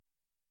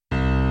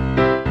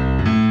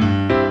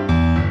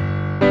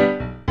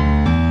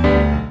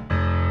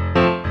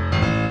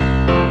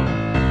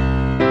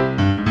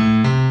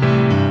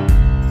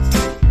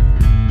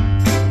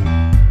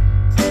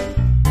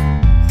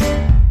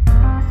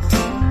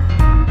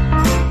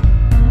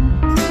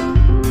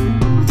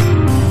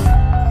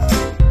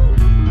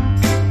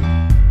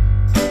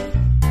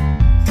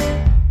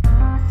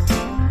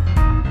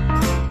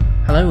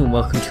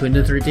to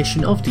another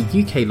edition of the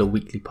UK Law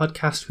Weekly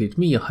podcast with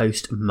me, your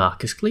host,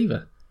 Marcus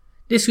Cleaver.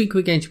 This week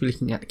we're going to be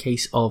looking at the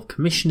case of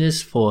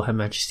Commissioners for Her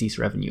Majesty's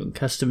Revenue and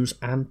Customs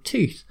and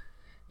Tooth.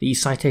 The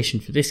citation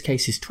for this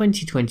case is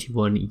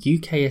 2021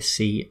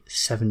 UKSC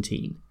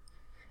 17.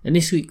 And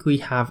this week we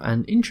have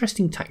an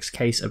interesting tax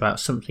case about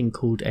something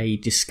called a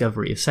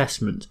discovery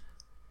assessment.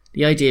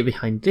 The idea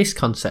behind this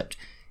concept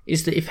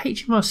is that if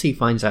HMRC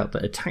finds out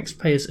that a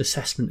taxpayer's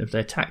assessment of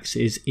their tax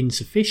is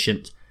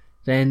insufficient,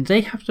 then they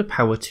have the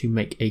power to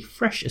make a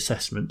fresh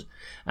assessment,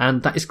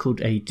 and that is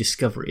called a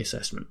discovery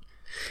assessment.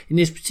 In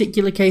this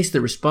particular case,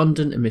 the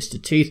respondent,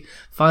 Mr. Tooth,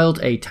 filed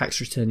a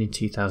tax return in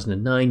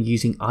 2009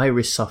 using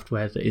IRIS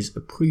software that is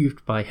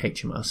approved by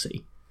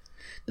HMRC.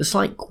 The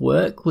slight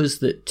quirk was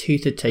that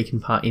Tooth had taken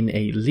part in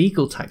a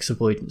legal tax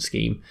avoidance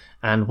scheme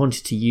and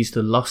wanted to use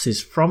the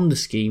losses from the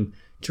scheme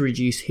to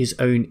reduce his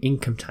own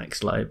income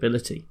tax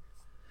liability.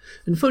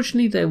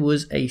 Unfortunately, there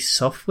was a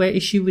software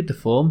issue with the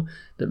form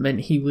that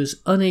meant he was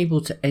unable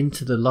to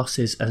enter the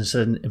losses as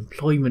an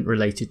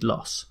employment-related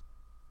loss.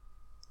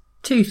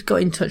 Tooth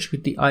got in touch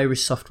with the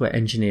IRIS software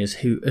engineers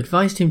who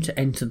advised him to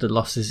enter the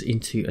losses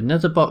into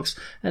another box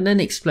and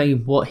then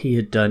explain what he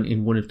had done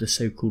in one of the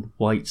so-called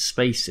white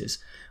spaces,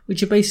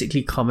 which are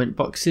basically comment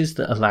boxes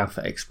that allow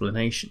for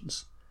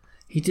explanations.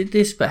 He did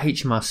this, but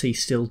HMRC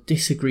still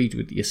disagreed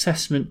with the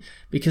assessment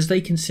because they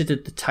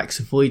considered the tax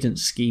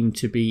avoidance scheme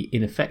to be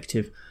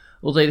ineffective,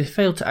 although they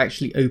failed to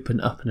actually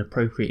open up an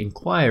appropriate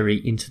inquiry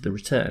into the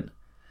return.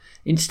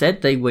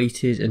 Instead, they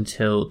waited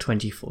until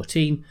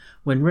 2014,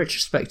 when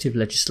retrospective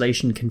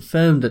legislation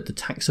confirmed that the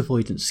tax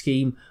avoidance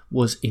scheme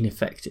was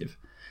ineffective,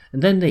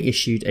 and then they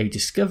issued a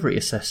discovery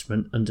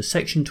assessment under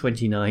Section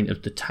 29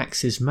 of the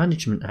Taxes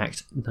Management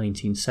Act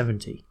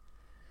 1970.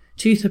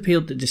 Tooth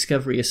appealed the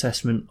discovery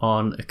assessment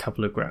on a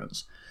couple of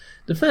grounds.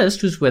 The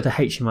first was whether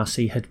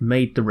HMRC had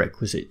made the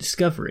requisite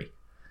discovery.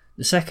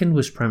 The second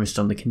was premised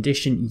on the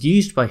condition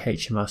used by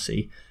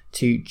HMRC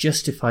to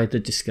justify the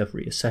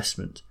discovery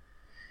assessment.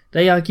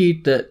 They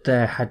argued that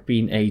there had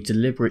been a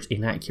deliberate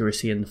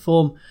inaccuracy in the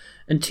form,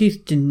 and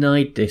Tooth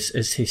denied this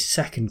as his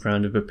second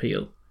ground of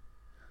appeal.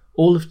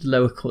 All of the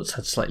lower courts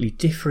had slightly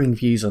differing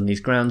views on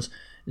these grounds,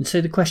 and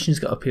so the questions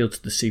got appealed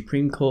to the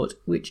Supreme Court,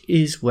 which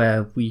is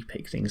where we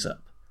pick things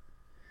up.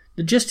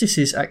 The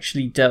justices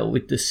actually dealt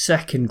with the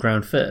second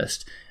ground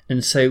first,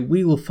 and so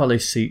we will follow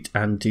suit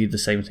and do the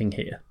same thing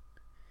here.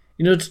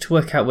 In order to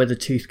work out whether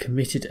Tooth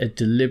committed a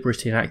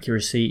deliberate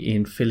inaccuracy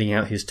in filling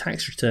out his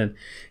tax return,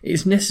 it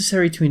is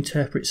necessary to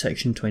interpret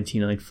Section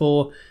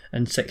 29(4)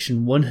 and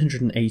Section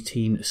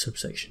 118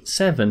 subsection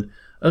 7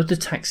 of the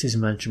Taxes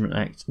Management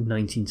Act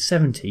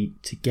 1970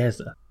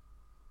 together.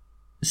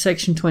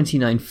 Section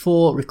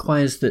 29(4)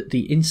 requires that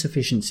the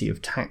insufficiency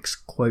of tax,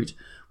 quote,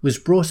 was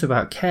brought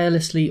about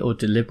carelessly or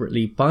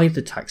deliberately by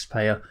the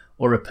taxpayer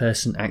or a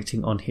person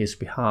acting on his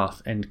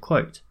behalf, end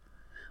quote.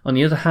 On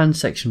the other hand,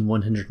 Section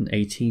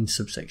 118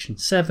 subsection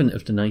 7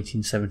 of the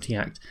 1970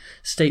 Act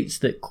states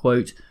that,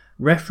 quote,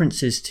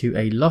 references to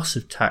a loss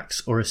of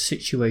tax or a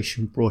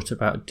situation brought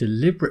about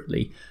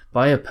deliberately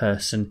by a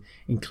person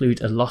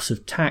include a loss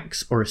of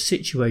tax or a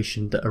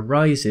situation that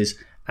arises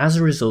as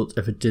a result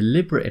of a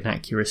deliberate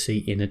inaccuracy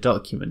in a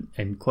document,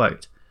 end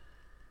quote.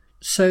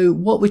 So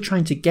what we're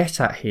trying to get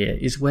at here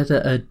is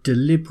whether a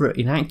deliberate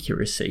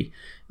inaccuracy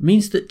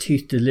means that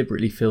Tooth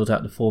deliberately filled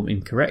out the form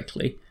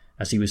incorrectly,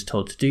 as he was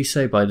told to do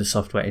so by the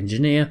software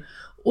engineer,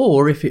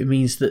 or if it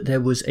means that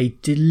there was a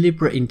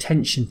deliberate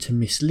intention to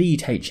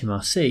mislead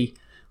HMRC,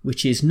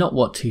 which is not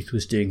what Tooth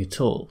was doing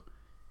at all.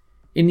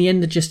 In the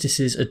end, the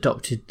justices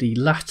adopted the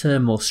latter,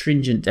 more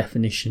stringent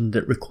definition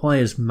that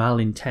requires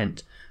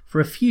malintent for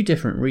a few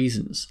different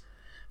reasons.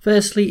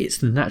 Firstly, it's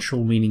the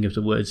natural meaning of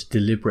the words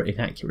deliberate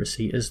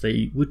inaccuracy as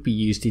they would be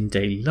used in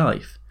daily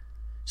life.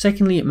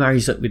 Secondly, it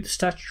marries up with the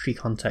statutory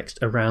context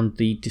around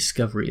the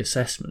discovery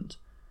assessment.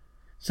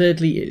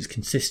 Thirdly, it is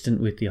consistent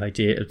with the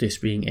idea of this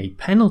being a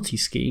penalty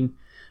scheme.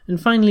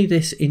 And finally,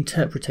 this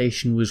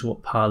interpretation was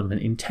what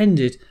Parliament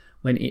intended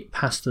when it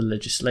passed the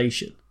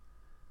legislation.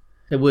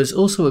 There was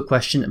also a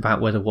question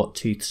about whether what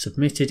Tooth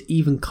submitted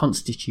even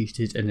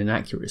constituted an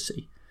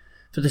inaccuracy.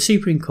 For the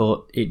Supreme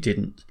Court, it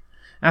didn't.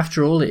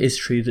 After all, it is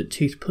true that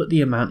Tooth put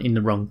the amount in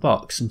the wrong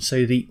box, and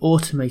so the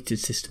automated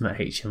system at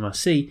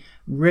HMRC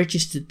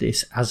registered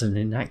this as an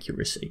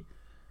inaccuracy.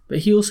 But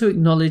he also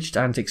acknowledged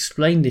and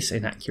explained this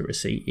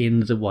inaccuracy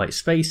in the white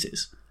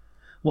spaces.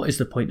 What is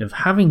the point of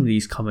having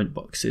these comment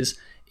boxes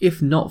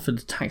if not for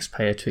the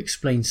taxpayer to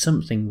explain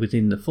something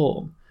within the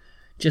form?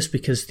 Just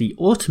because the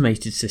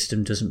automated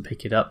system doesn't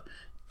pick it up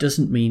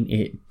doesn't mean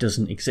it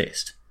doesn't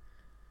exist.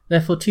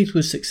 Therefore, Tooth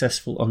was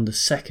successful on the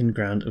second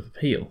ground of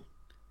appeal.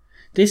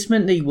 This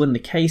meant that he won the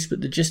case, but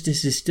the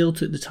justices still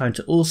took the time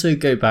to also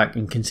go back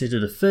and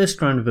consider the first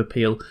ground of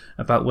appeal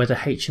about whether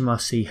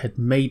HMRC had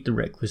made the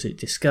requisite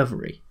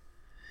discovery.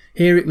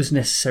 Here it was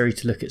necessary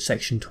to look at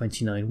Section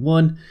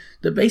 29(1)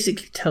 that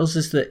basically tells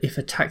us that if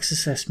a tax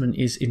assessment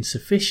is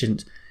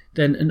insufficient,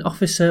 then an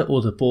officer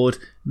or the board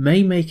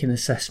may make an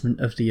assessment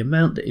of the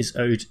amount that is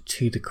owed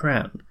to the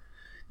Crown.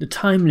 The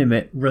time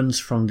limit runs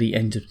from the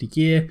end of the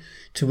year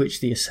to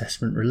which the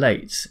assessment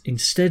relates,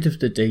 instead of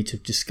the date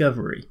of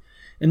discovery.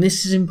 And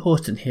this is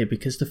important here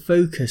because the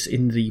focus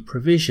in the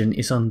provision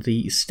is on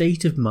the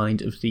state of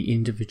mind of the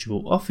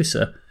individual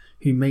officer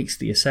who makes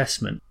the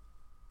assessment.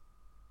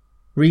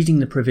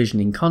 Reading the provision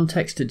in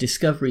context, a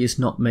discovery is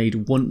not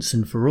made once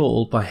and for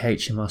all by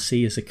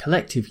HMRC as a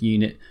collective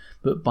unit,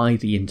 but by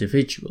the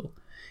individual.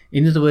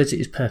 In other words, it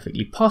is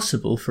perfectly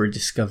possible for a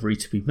discovery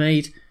to be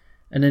made,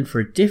 and then for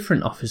a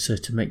different officer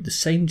to make the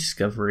same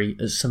discovery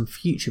at some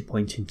future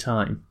point in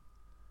time.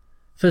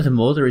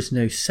 Furthermore, there is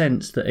no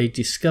sense that a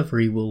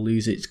discovery will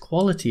lose its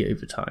quality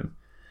over time.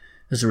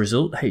 As a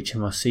result,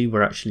 HMRC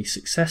were actually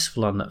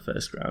successful on that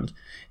first ground,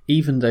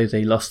 even though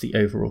they lost the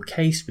overall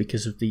case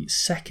because of the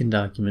second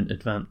argument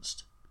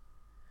advanced.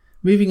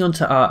 Moving on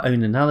to our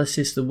own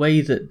analysis, the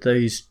way that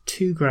those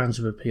two grounds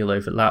of appeal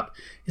overlap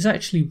is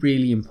actually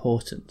really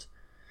important.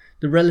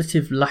 The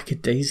relative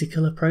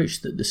lackadaisical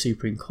approach that the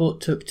Supreme Court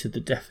took to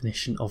the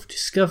definition of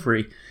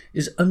discovery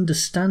is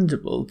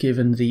understandable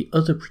given the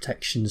other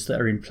protections that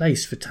are in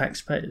place for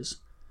taxpayers.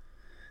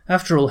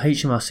 After all,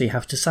 HMRC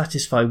have to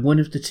satisfy one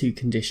of the two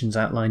conditions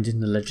outlined in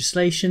the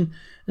legislation,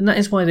 and that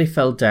is why they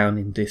fell down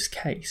in this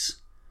case.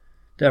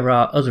 There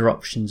are other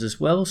options as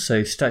well,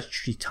 so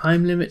statutory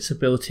time limits are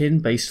built in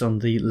based on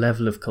the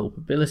level of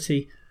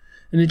culpability,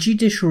 and a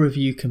judicial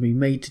review can be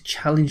made to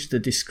challenge the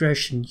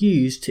discretion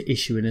used to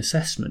issue an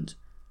assessment.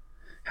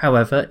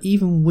 However,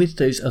 even with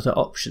those other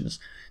options,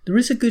 there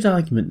is a good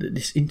argument that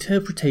this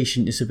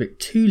interpretation is a bit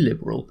too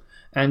liberal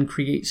and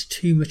creates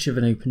too much of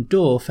an open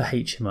door for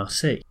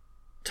HMRC.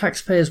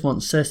 Taxpayers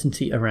want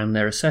certainty around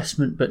their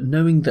assessment, but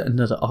knowing that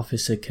another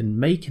officer can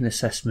make an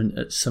assessment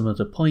at some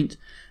other point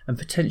and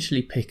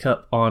potentially pick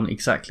up on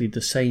exactly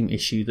the same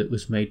issue that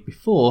was made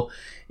before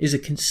is a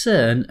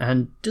concern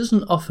and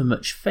doesn't offer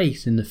much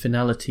faith in the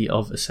finality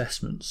of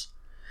assessments.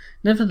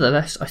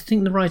 Nevertheless, I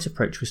think the right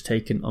approach was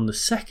taken on the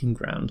second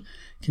ground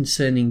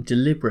concerning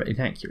deliberate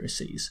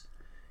inaccuracies.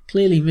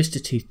 Clearly,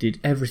 Mr. Tooth did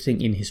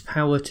everything in his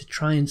power to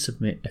try and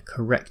submit a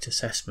correct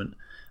assessment,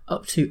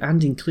 up to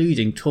and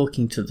including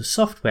talking to the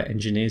software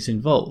engineers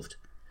involved.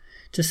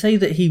 To say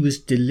that he was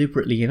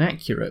deliberately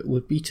inaccurate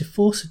would be to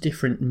force a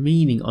different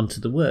meaning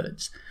onto the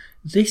words.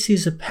 This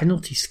is a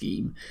penalty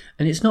scheme,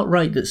 and it's not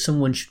right that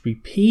someone should be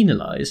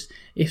penalised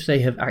if they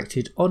have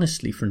acted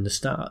honestly from the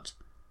start.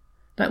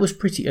 That was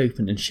pretty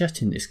open and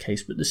shut in this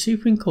case, but the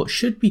Supreme Court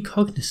should be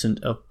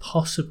cognizant of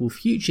possible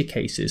future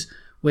cases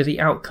where the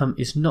outcome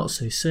is not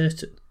so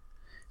certain.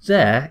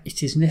 There,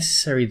 it is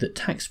necessary that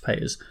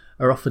taxpayers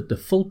are offered the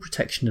full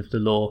protection of the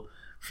law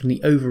from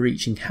the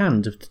overreaching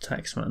hand of the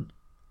taxman.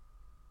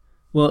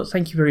 Well,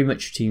 thank you very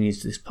much for tuning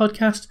into this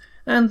podcast,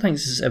 and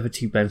thanks as ever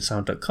to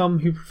bensound.com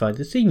who provide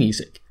the theme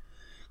music.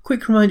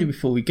 Quick reminder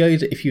before we go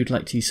that if you would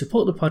like to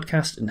support the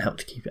podcast and help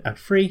to keep it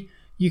ad-free,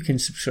 you can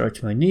subscribe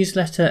to my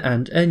newsletter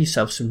and earn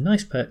yourself some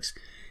nice perks,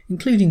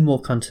 including more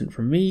content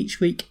from me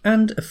each week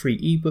and a free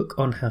ebook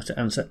on how to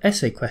answer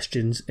essay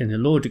questions in a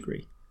law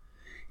degree.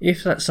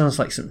 If that sounds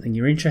like something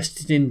you're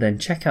interested in, then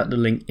check out the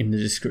link in the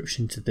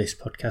description to this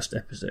podcast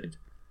episode.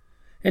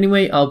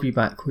 Anyway, I'll be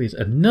back with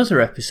another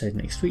episode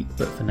next week,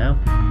 but for now,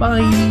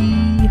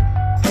 bye!